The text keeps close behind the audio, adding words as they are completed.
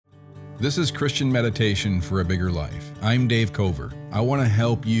This is Christian Meditation for a Bigger Life. I'm Dave Cover. I want to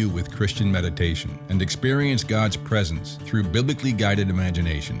help you with Christian meditation and experience God's presence through biblically guided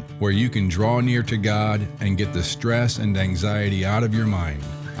imagination, where you can draw near to God and get the stress and anxiety out of your mind,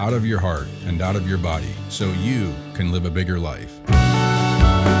 out of your heart, and out of your body, so you can live a bigger life.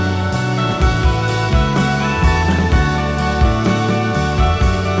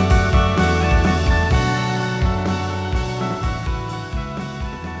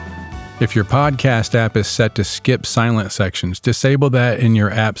 If your podcast app is set to skip silent sections, disable that in your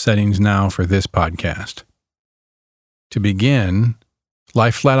app settings now for this podcast. To begin,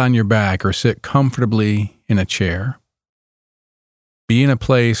 lie flat on your back or sit comfortably in a chair. Be in a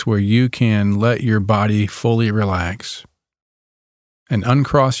place where you can let your body fully relax, and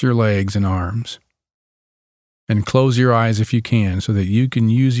uncross your legs and arms, and close your eyes if you can so that you can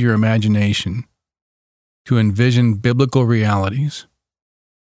use your imagination to envision biblical realities.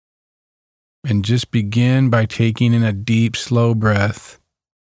 And just begin by taking in a deep, slow breath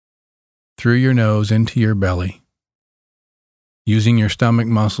through your nose into your belly, using your stomach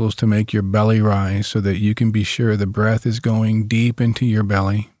muscles to make your belly rise so that you can be sure the breath is going deep into your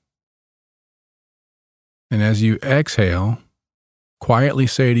belly. And as you exhale, quietly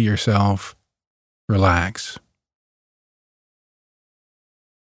say to yourself, relax.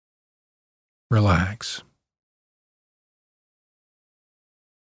 Relax.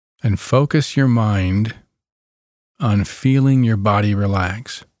 And focus your mind on feeling your body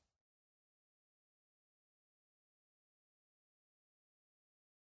relax.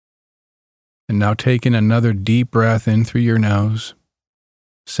 And now take in another deep breath in through your nose,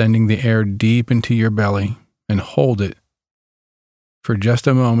 sending the air deep into your belly, and hold it for just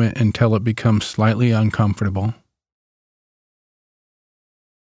a moment until it becomes slightly uncomfortable.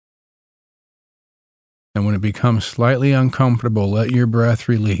 And when it becomes slightly uncomfortable, let your breath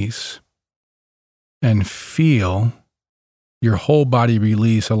release and feel your whole body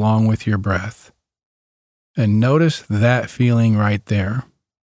release along with your breath. And notice that feeling right there,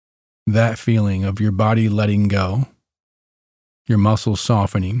 that feeling of your body letting go, your muscles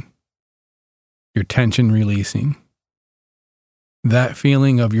softening, your tension releasing. That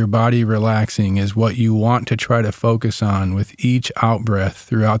feeling of your body relaxing is what you want to try to focus on with each out-breath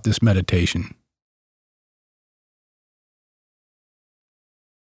throughout this meditation.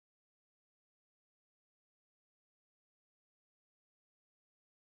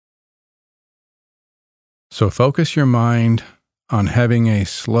 So focus your mind on having a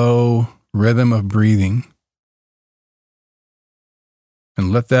slow rhythm of breathing,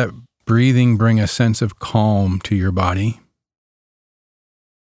 and let that breathing bring a sense of calm to your body.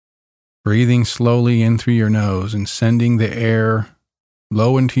 Breathing slowly in through your nose and sending the air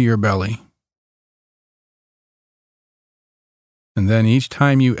low into your belly. And then each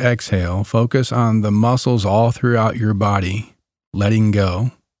time you exhale, focus on the muscles all throughout your body, letting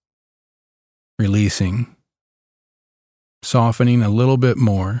go, releasing, softening a little bit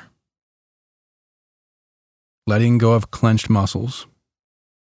more, letting go of clenched muscles,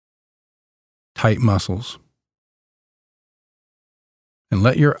 tight muscles. And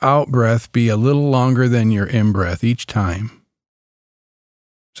let your out-breath be a little longer than your in-breath each time,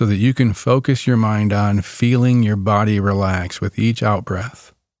 so that you can focus your mind on feeling your body relax with each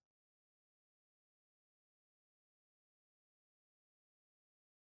out-breath.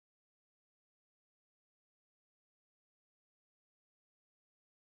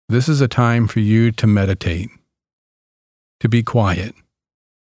 This is a time for you to meditate, to be quiet,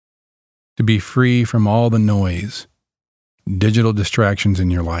 to be free from all the noise, digital distractions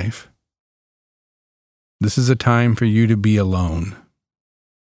in your life. This is a time for you to be alone.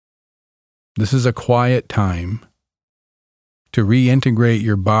 This is a quiet time to reintegrate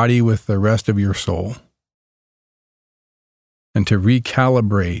your body with the rest of your soul, and to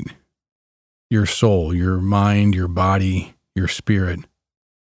recalibrate your soul, your mind, your body, your spirit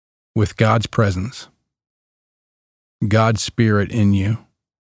with God's presence, God's Spirit in you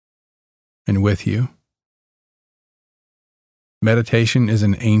and with you. Meditation is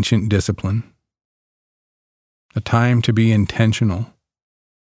an ancient discipline, a time to be intentional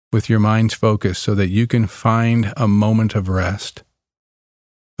with your mind's focus so that you can find a moment of rest,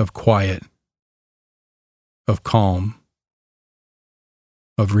 of quiet, of calm,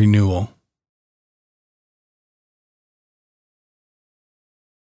 of renewal.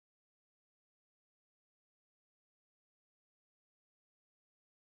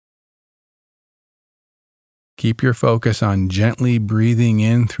 Keep your focus on gently breathing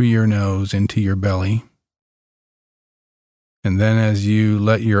in through your nose into your belly. And then as you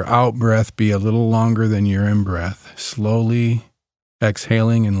let your out breath be a little longer than your in breath, slowly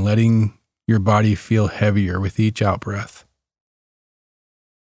exhaling and letting your body feel heavier with each out-breath.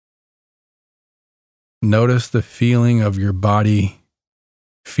 Notice the feeling of your body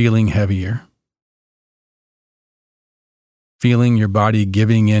feeling heavier. Feeling your body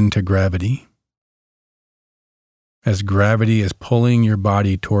giving in to gravity. As gravity is pulling your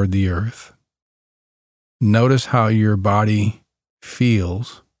body toward the earth. Notice how your body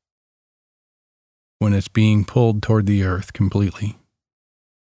feels when it's being pulled toward the earth completely.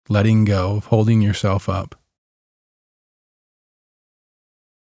 Letting go of holding yourself up.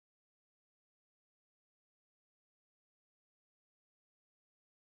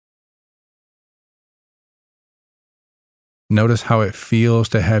 Notice how it feels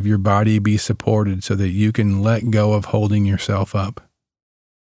to have your body be supported so that you can let go of holding yourself up.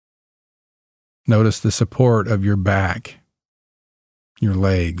 Notice the support of your back, your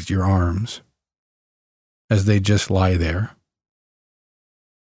legs, your arms, as they just lie there,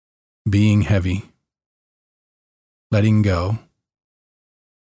 being heavy, letting go.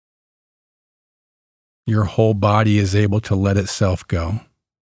 Your whole body is able to let itself go.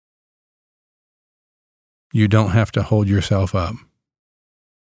 You don't have to hold yourself up.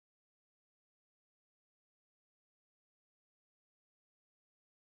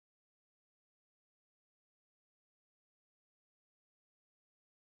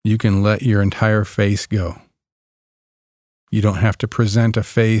 You can let your entire face go. You don't have to present a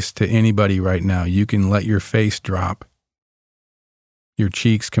face to anybody right now. You can let your face drop. Your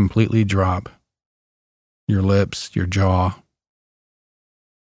cheeks completely drop. Your lips, your jaw.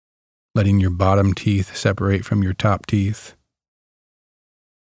 Letting your bottom teeth separate from your top teeth.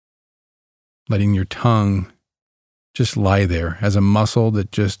 Letting your tongue just lie there as a muscle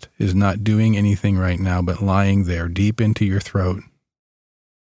that just is not doing anything right now, but lying there deep into your throat.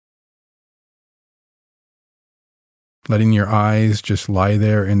 Letting your eyes just lie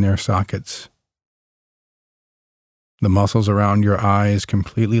there in their sockets. The muscles around your eyes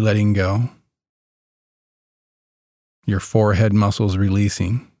completely letting go. Your forehead muscles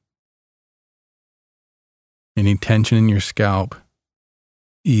releasing. Any tension in your scalp,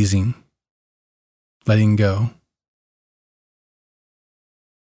 easing, letting go.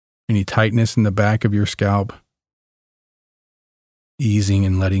 Any tightness in the back of your scalp, easing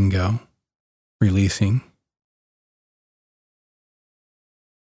and letting go, releasing.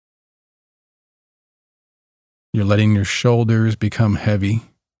 You're letting your shoulders become heavy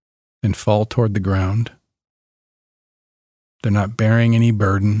and fall toward the ground. They're not bearing any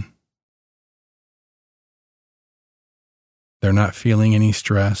burden. They're not feeling any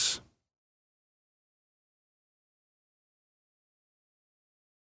stress.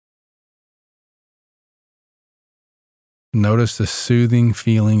 Notice the soothing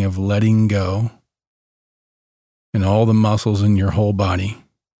feeling of letting go in all the muscles in your whole body.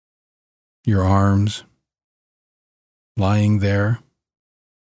 Your arms lying there.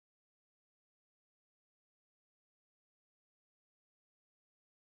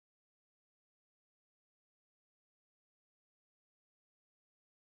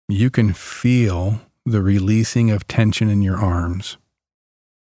 You can feel the releasing of tension in your arms.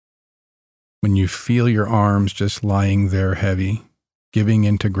 When you feel your arms just lying there heavy, giving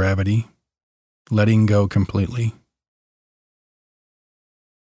into gravity, letting go completely.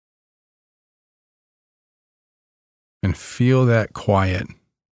 And feel that quiet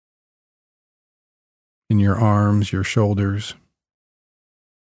in your arms, your shoulders,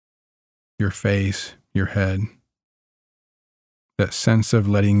 your face, your head. That sense of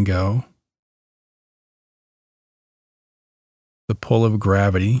letting go. The pull of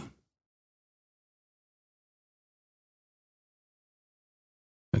gravity.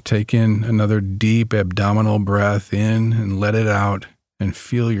 And take in another deep abdominal breath in and let it out, and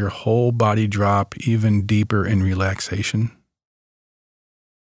feel your whole body drop even deeper in relaxation.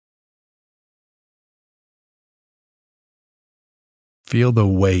 Feel the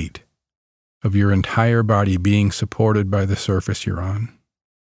weight of your entire body being supported by the surface you're on.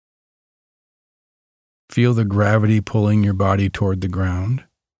 Feel the gravity pulling your body toward the ground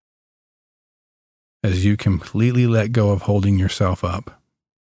as you completely let go of holding yourself up.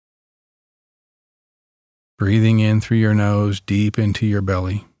 Breathing in through your nose deep into your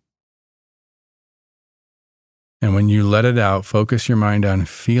belly. And when you let it out, focus your mind on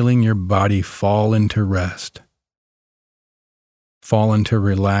feeling your body fall into rest. Fall into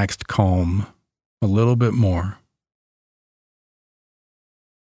relaxed calm a little bit more.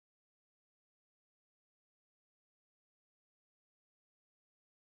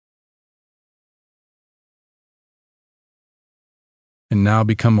 And now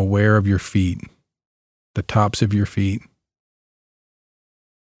become aware of your feet, the tops of your feet.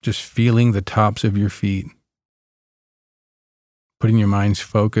 Just feeling the tops of your feet, putting your mind's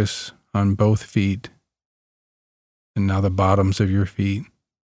focus on both feet, and now the bottoms of your feet.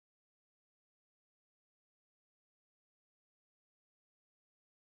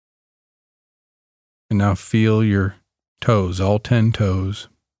 And now feel your toes, all 10 toes.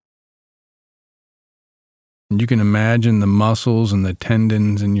 And you can imagine the muscles and the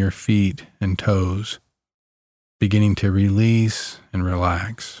tendons in your feet and toes beginning to release and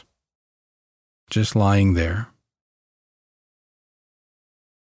relax, just lying there.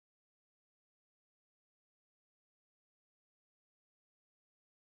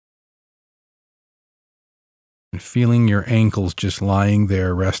 And feeling your ankles just lying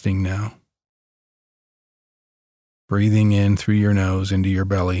there, resting now. Breathing in through your nose into your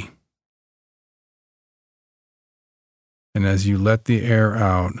belly. And as you let the air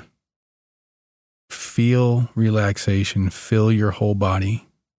out, feel relaxation fill your whole body.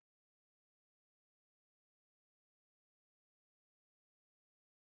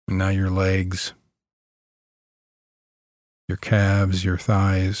 And now your legs, your calves, your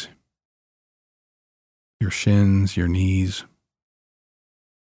thighs, your shins, your knees.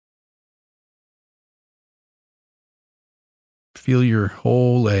 Feel your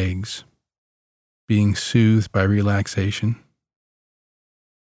whole legs being soothed by relaxation.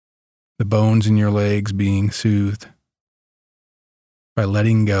 The bones in your legs being soothed by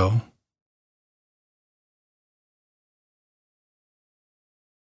letting go.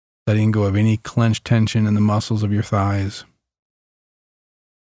 Letting go of any clenched tension in the muscles of your thighs.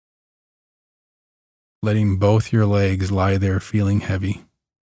 Letting both your legs lie there feeling heavy.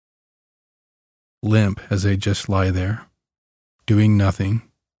 Limp as they just lie there, doing nothing.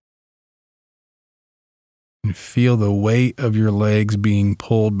 And feel the weight of your legs being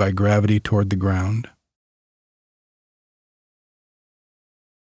pulled by gravity toward the ground.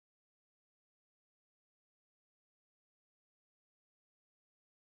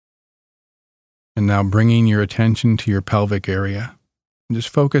 And now bringing your attention to your pelvic area. Just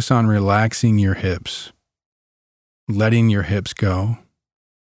focus on relaxing your hips, letting your hips go,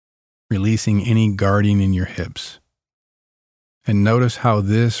 releasing any guarding in your hips. And notice how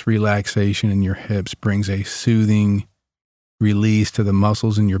this relaxation in your hips brings a soothing release to the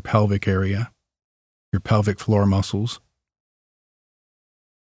muscles in your pelvic area, your pelvic floor muscles.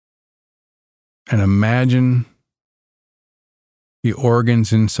 And imagine the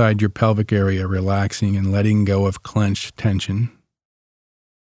organs inside your pelvic area relaxing and letting go of clenched tension,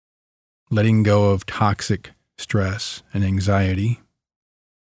 letting go of toxic stress and anxiety.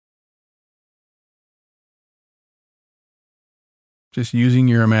 Just using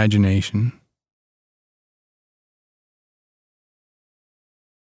your imagination.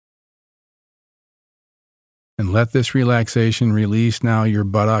 And let this relaxation release now your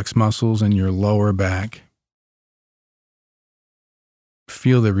buttocks muscles and your lower back.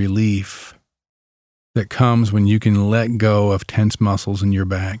 Feel the relief that comes when you can let go of tense muscles in your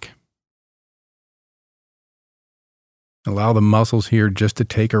back. Allow the muscles here just to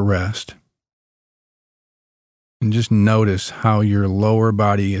take a rest. And just notice how your lower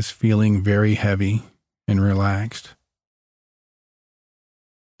body is feeling very heavy and relaxed.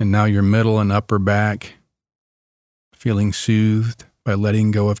 And now your middle and upper back feeling soothed by letting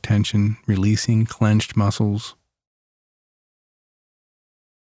go of tension, releasing clenched muscles.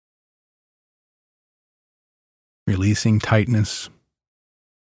 Releasing tightness.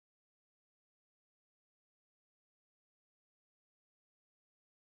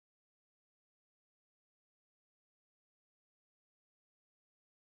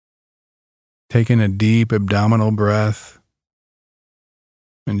 Taking a deep abdominal breath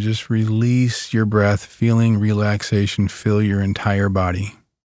and just release your breath, feeling relaxation fill your entire body.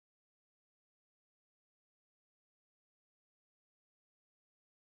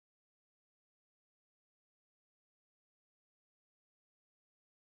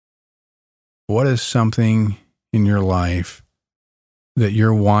 What is something in your life that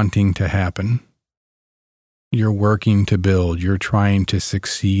you're wanting to happen? You're working to build, you're trying to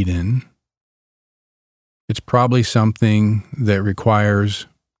succeed in. It's probably something that requires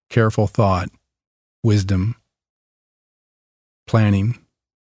careful thought, wisdom, planning,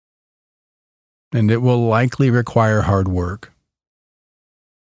 and it will likely require hard work.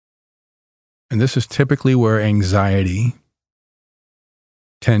 And this is typically where anxiety,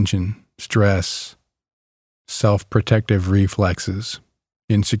 tension, stress, self-protective reflexes,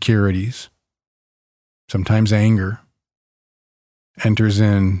 insecurities, sometimes anger, enters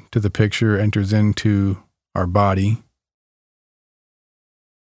into the picture, enters into our body,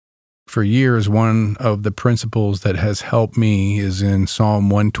 For years, one of the principles that has helped me is in Psalm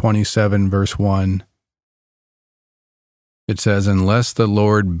 127, verse 1. It says, "Unless the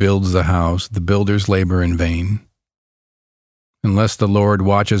Lord builds the house, the builders labor in vain. Unless the Lord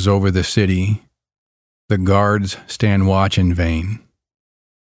watches over the city, the guards stand watch in vain."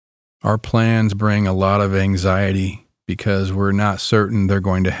 Our plans bring a lot of anxiety because we're not certain they're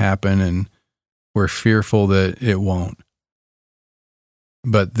going to happen and we're fearful that it won't.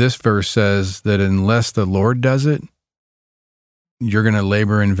 But this verse says that unless the Lord does it, you're going to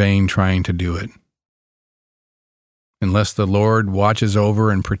labor in vain trying to do it. Unless the Lord watches over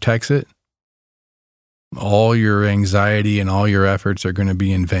and protects it, all your anxiety and all your efforts are going to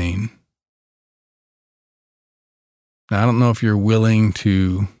be in vain. Now, I don't know if you're willing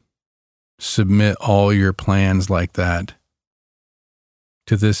to submit all your plans like that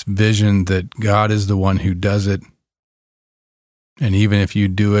to this vision that God is the one who does it. And even if you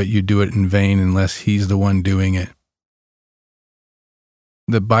do it in vain unless He's the one doing it.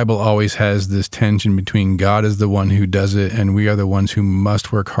 The Bible always has this tension between God is the one who does it and we are the ones who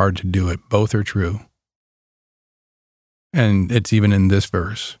must work hard to do it. Both are true. And it's even in this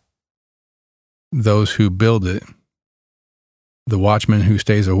verse. Those who build it, the watchman who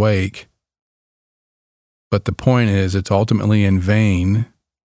stays awake. But the point is, it's ultimately in vain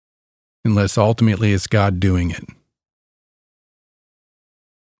unless ultimately it's God doing it.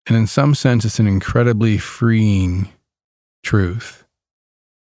 And in some sense, it's an incredibly freeing truth.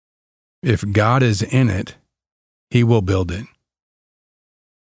 If God is in it, He will build it.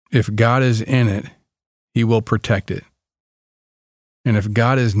 If God is in it, He will protect it. And if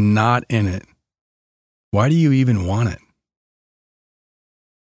God is not in it, why do you even want it?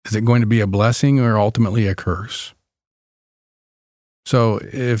 Is it going to be a blessing or ultimately a curse? So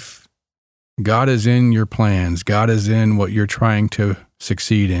if God is in your plans, God is in what you're trying to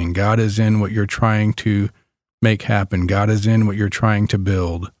succeed in, God is in what you're trying to make happen, God is in what you're trying to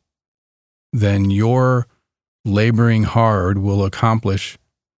build, then your laboring hard will accomplish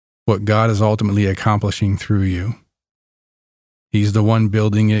what God is ultimately accomplishing through you. He's the one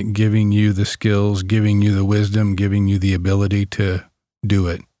building it, giving you the skills, giving you the wisdom, giving you the ability to do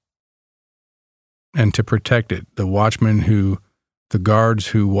it and to protect it. The guards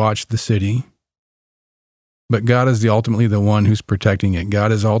who watch the city. But God is ultimately the one who's protecting it.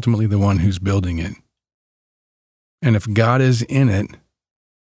 God is ultimately the one who's building it. And if God is in it,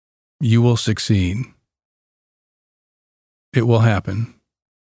 you will succeed. It will happen.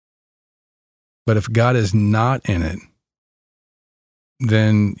 But if God is not in it,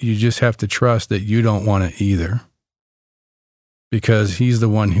 then you just have to trust that you don't want it either. Because He's the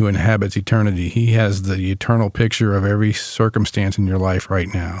one who inhabits eternity. He has the eternal picture of every circumstance in your life right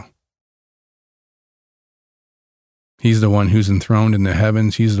now. He's the one who's enthroned in the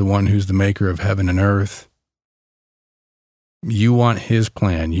heavens. He's the one who's the maker of heaven and earth. You want His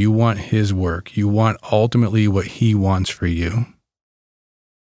plan. You want His work. You want ultimately what He wants for you.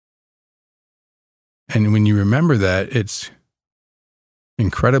 And when you remember that, it's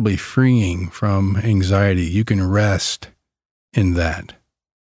incredibly freeing from anxiety. You can rest in that.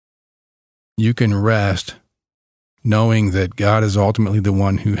 You can rest knowing that God is ultimately the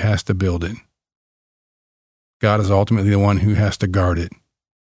one who has to build it. God is ultimately the one who has to guard it.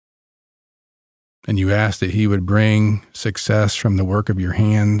 And you ask that He would bring success from the work of your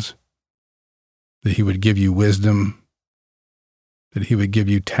hands, that He would give you wisdom, that He would give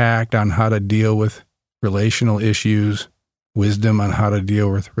you tact on how to deal with relational issues, wisdom on how to deal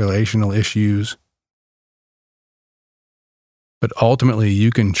with relational issues. But ultimately,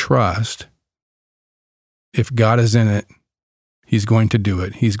 you can trust if God is in it, He's going to do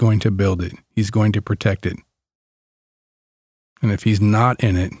it. He's going to build it. He's going to protect it. And if He's not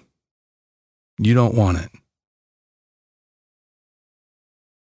in it, you don't want it.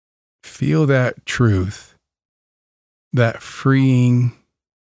 Feel that truth, that freeing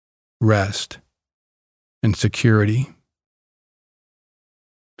rest and security.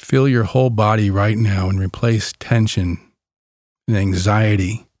 Feel your whole body right now and replace tension and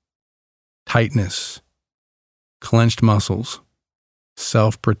anxiety, tightness, clenched muscles,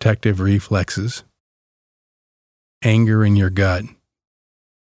 self-protective reflexes, anger in your gut,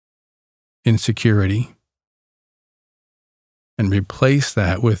 insecurity, and replace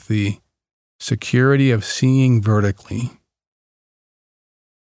that with the security of seeing vertically.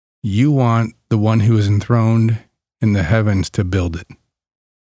 You want the one who is enthroned in the heavens to build it,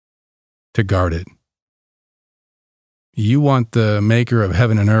 to guard it. You want the maker of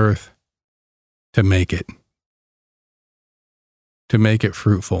heaven and earth to make it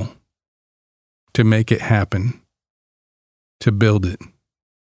fruitful, to make it happen, to build it.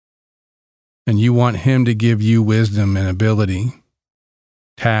 And you want Him to give you wisdom and ability,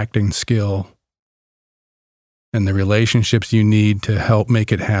 tact and skill, and the relationships you need to help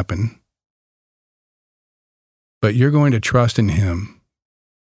make it happen. But you're going to trust in Him.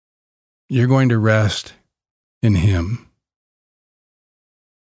 You're going to rest in Him.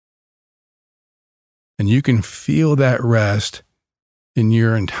 And you can feel that rest in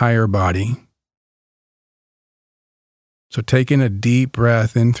your entire body. So take in a deep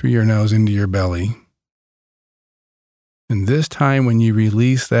breath in through your nose into your belly. And this time when you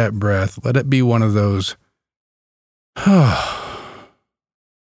release that breath, let it be one of those,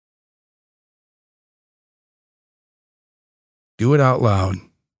 do it out loud.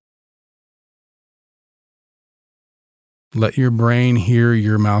 Let your brain hear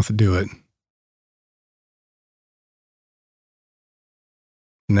your mouth do it.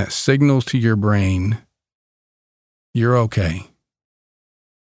 And that signals to your brain, you're okay.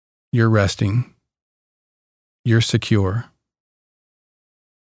 You're resting. You're secure.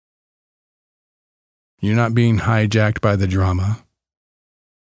 You're not being hijacked by the drama.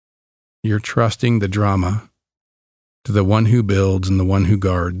 You're trusting the drama to the one who builds and the one who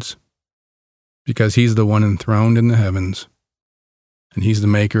guards, because He's the one enthroned in the heavens, and He's the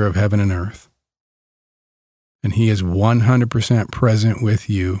maker of heaven and earth. And He is 100% present with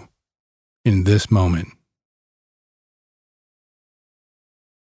you in this moment.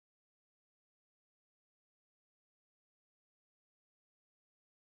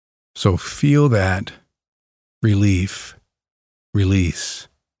 So feel that relief, release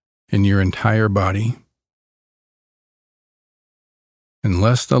in your entire body.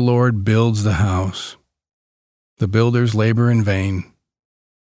 Unless the Lord builds the house, the builders labor in vain.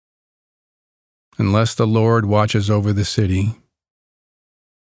 Unless the Lord watches over the city,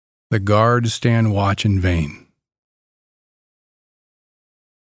 the guards stand watch in vain.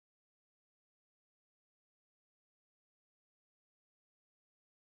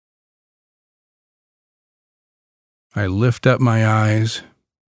 I lift up my eyes.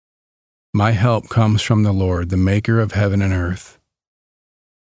 My help comes from the Lord, the maker of heaven and earth,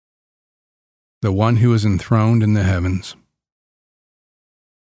 the one who is enthroned in the heavens.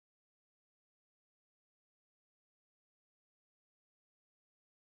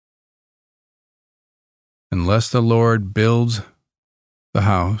 Unless the Lord builds the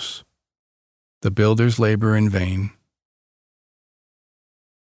house, the builders labor in vain.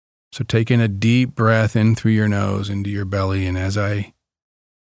 So take in a deep breath in through your nose into your belly, and as I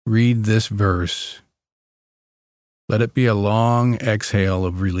read this verse, let it be a long exhale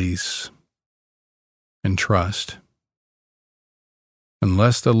of release and trust.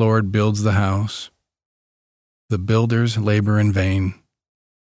 Unless the Lord builds the house, the builders labor in vain.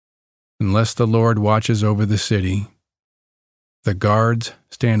 Unless the Lord watches over the city, the guards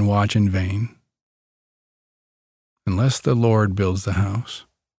stand watch in vain. Unless the Lord builds the house,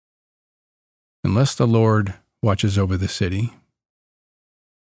 unless the Lord watches over the city.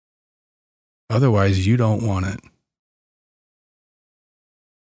 Otherwise, you don't want it.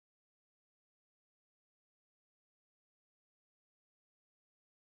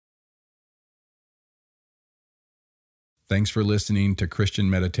 Thanks for listening to Christian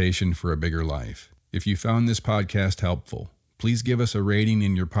Meditation for a Bigger Life. If you found this podcast helpful, please give us a rating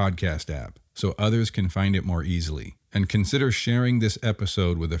in your podcast app so others can find it more easily. And consider sharing this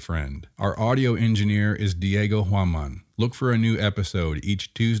episode with a friend. Our audio engineer is Diego Huaman. Look for a new episode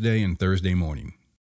each Tuesday and Thursday morning.